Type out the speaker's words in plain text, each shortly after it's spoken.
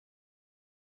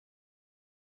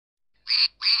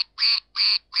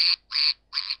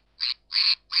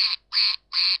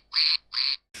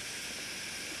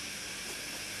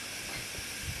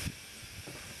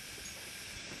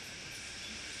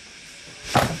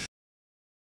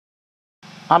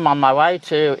I'm on my way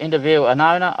to interview an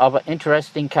owner of an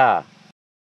interesting car.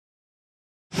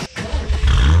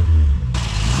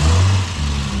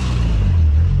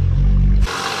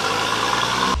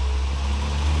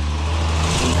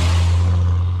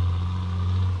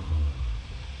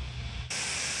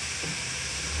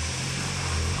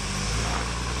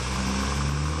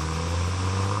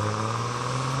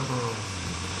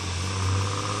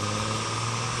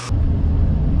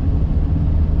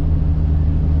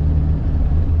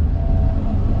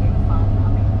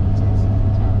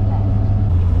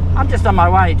 I'm just on my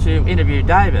way to interview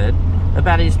David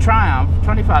about his Triumph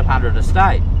 2500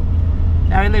 estate.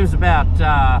 Now he lives about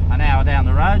an hour down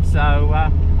the road, so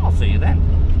I'll see you then.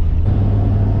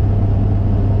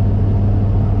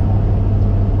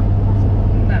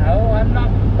 No, I'm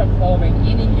not performing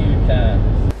any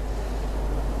U-turns.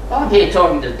 I'm here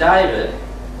talking to David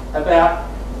about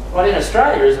what in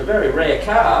Australia is a very rare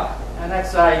car, and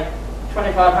that's a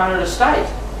 2500 estate.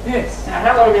 Yes. Now,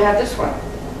 how long have you had this one?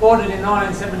 Bought it in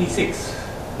 1976.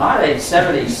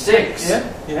 1976?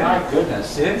 Yeah. My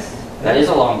goodness. Yes. That is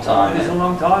a long time. It is a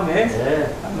long time, yes. Yeah.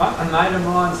 A mate of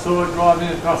mine saw it driving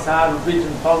across Harbour Bridge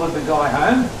and followed the guy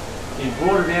home. He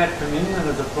brought it out from England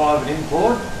as a private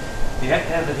import. He had to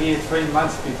have it here 3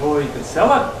 months before he could sell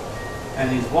it.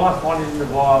 And his wife wanted him to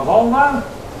buy a Volvo.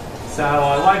 So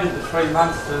I waited the 3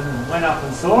 months and went up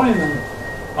and saw him. And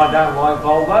I don't like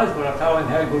Volvos, but I told him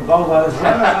how good Volvos were,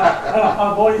 and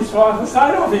I bought his Triumph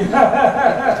estate off him.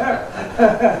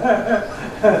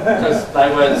 Because they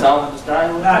weren't sold in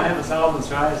Australia? No, never sold in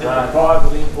Australia. They were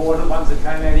privately imported ones that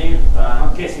came out here.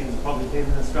 I'm guessing it was probably dead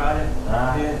in Australia.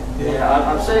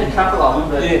 Yeah, I've seen a couple of them,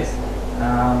 but yes.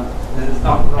 there's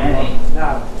not many.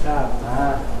 No.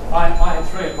 I had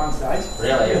 3 at one stage.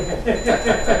 Really?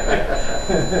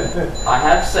 I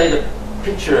have seen a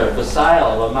picture of the sale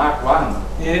of a Mark I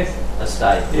Yes.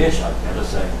 estate, Yes. which I've never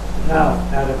seen. No,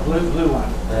 the blue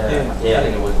one. Yeah, I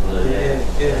think it was blue.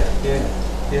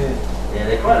 Yeah,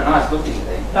 they're quite a nice looking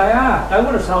thing. They are. They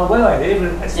would have sold well out here,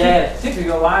 but it's Yeah.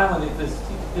 typical Leyland. If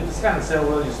it's going to sell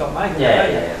well, you stop making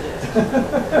it.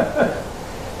 Yeah.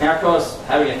 Now, of course,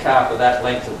 having a car for that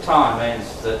length of time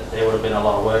means that there would have been a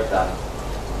lot of work done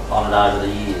on it over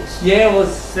the years. Yeah, well,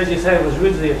 as you say, it was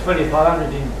originally a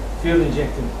 2500 in fuel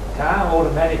injected car,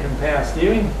 automatic and power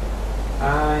steering.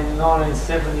 In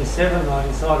 1977 I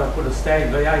decided to put a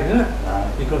Stag V8 in it,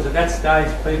 because at that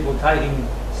stage people were taking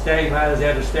Stag motors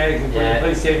out of Stags and putting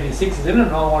P76s in it,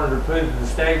 and I wanted to prove that the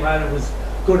Stag motor was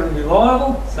good and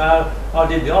reliable, so I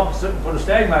did the opposite and put a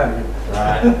Stag motor in it.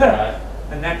 Right.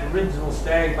 And that original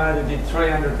Stag motor did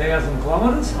 300,000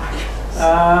 kilometres.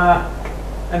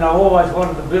 And I always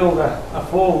wanted to build a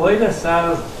 4 litre,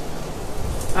 so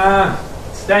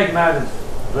Stag motors,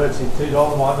 virtually 2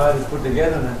 Dolomite motors put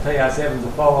together, and the TR7's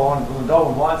a follow on from the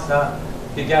Dolomite, so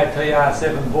you go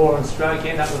TR7 bore and stroke,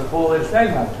 end up with a 4 litre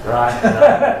Stag motor. Right.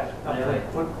 I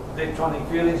put electronic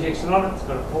fuel injection on it, it's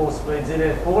got a 4-speed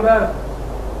ZF Auto.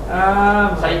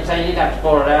 So you'd have to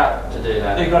bore it out to do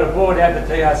that? You've got to bore it out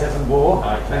the TR7 bore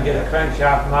and get a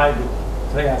crankshaft made with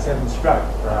TR7 stroke.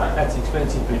 Right. That's the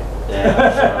expensive bit. Yeah.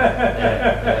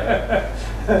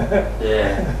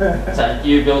 So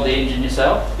you build the engine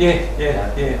yourself? Yeah.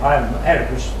 I had a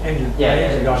push engine.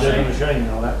 Engine guy doing the machine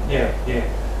and all that. Yeah.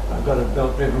 I've got a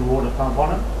belt-driven water pump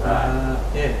on it. A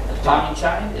timing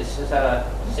chain? Is that a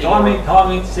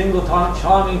single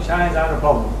timing chains aren't a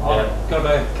problem. I've got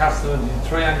a customer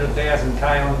 300,000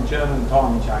 K on German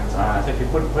timing chains. So if you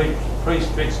put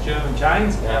pre-stretched German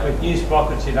chains with new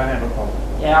sprockets, you don't have a problem.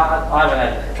 Yeah, I haven't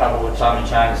had trouble with timing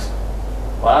chains.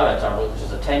 Well, I've had trouble with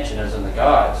just the tensioners and the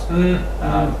guides.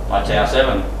 My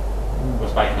TR7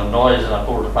 was making a noise and I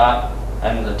pulled it apart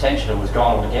and the tensioner was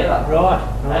gone altogether. Right.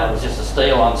 And it was just a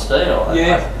steel on steel. I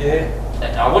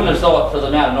wouldn't have thought for the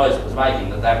amount of noise it was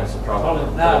making that was the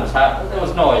problem. No. It was hard. There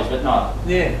was noise, but not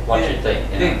what you'd think.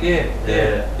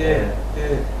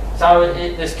 So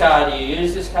this car, do you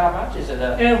use this car much? Is it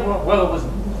a... well, it was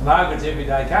Margaret's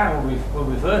everyday car when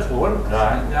we first bought it.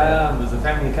 Right. It was a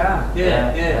family car.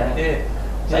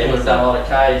 So you would have done a lot of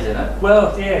Ks in it?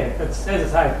 Well, it's,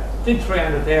 as I say, did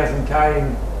 300,000 K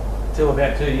until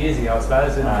about 2 years ago, I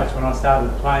suppose, and that's when I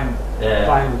started playing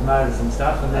with motors and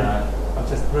stuff, and then I've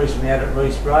just recently had it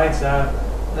resprayed, so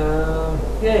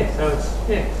so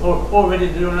it's all ready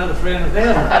to do another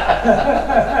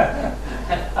 300,000.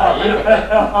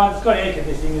 It's got air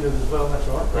conditioning in it as well, that's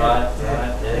right. Right.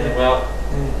 Well,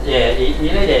 Yeah, you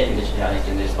need air conditioning, I think,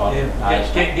 in this modern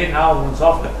age. Getting old and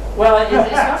softer. Well,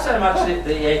 it's not so much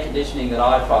the air conditioning that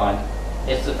I find,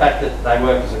 it's the fact that they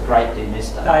work as a great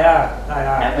demister. They are.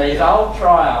 And these old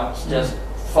Triumphs just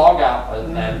fog up,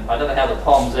 and I don't know how the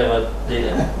Poms ever did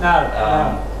it. No.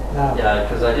 You know,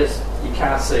 because you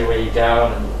can't see where you're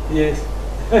going. And, yes.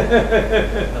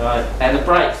 right. And the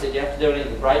brakes, did you have to do any of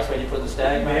the brakes when you put the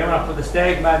Stag motor? Yeah, when I put the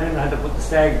Stag motor in, I had to put the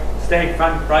Stag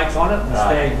front brakes on it, and the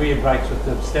Stag rear brakes with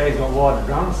the Stag's got wider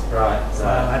drums. Right. So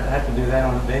I had to do that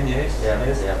on it then, yes.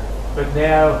 Yeah. But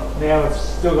now it's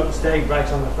still got the Stag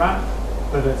brakes on the front,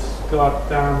 but it's got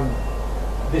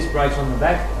disc brakes on the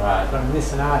back. Right. Got a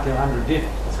Nissan R200 diff.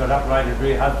 It's got uprated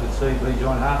rear hubs with CV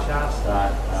joint half shafts.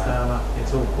 Right. So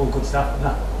it's all good stuff.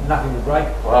 Nothing to break.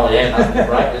 Well, yeah, nothing to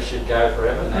break. This should go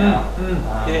forever now.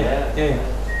 Yeah.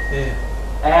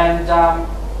 And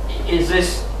is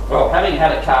this, well, having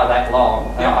had a car that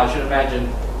long, I should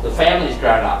imagine the family's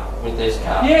grown up with this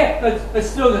car. Yeah, but it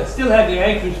still had the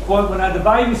anchorage point when I had the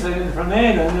babysitter from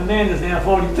Amanda, and Amanda's now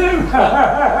 42. so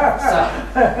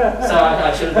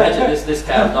I should imagine this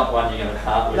car is not one you're going to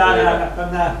part with. No,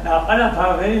 I don't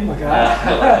part with any of my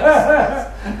cars.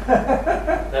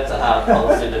 That's a hard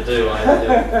policy to do.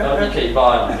 Not you keep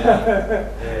buying them.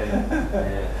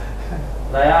 Yeah.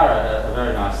 They are a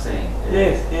very nice thing.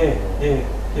 Yes.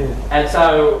 And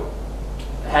so,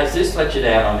 has this let you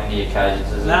down on any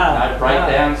occasions? Is no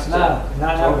breakdowns? No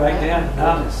breakdown.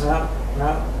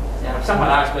 No. Yeah, if someone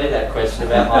asked me that question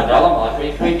about my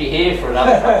Dolomite, we'd be here for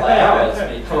another couple of hours.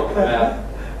 Me talking about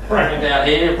broken down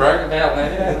here, broken down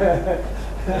there.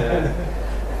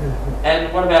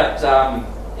 And what about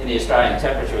in the Australian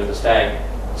temperature with the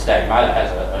Stag motor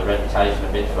has a reputation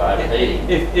a bit for overheating.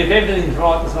 If everything's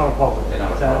right, it's not a problem. I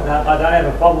don't have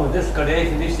a problem with this. It's got air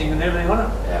conditioning and everything on it.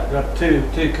 Yeah. We've got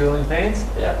two cooling fans.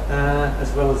 Yeah.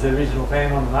 As well as the original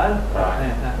fan on the motor.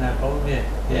 Right. No problem.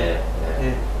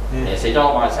 Yeah. See,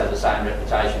 Dolomites have the same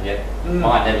reputation, yet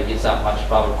mine never gets up much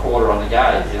above a quarter on the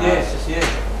gauge. You know, it's just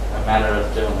a matter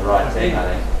of doing the right thing, I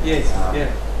think. Yes.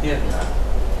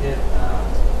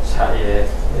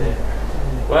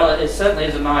 Well, it certainly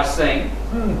is a nice thing.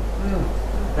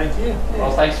 Thank you.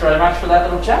 Well, thanks very much for that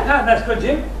little chat. No, that's good,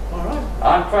 Jim. All right.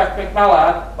 I'm Quack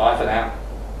McMullard. Bye for now.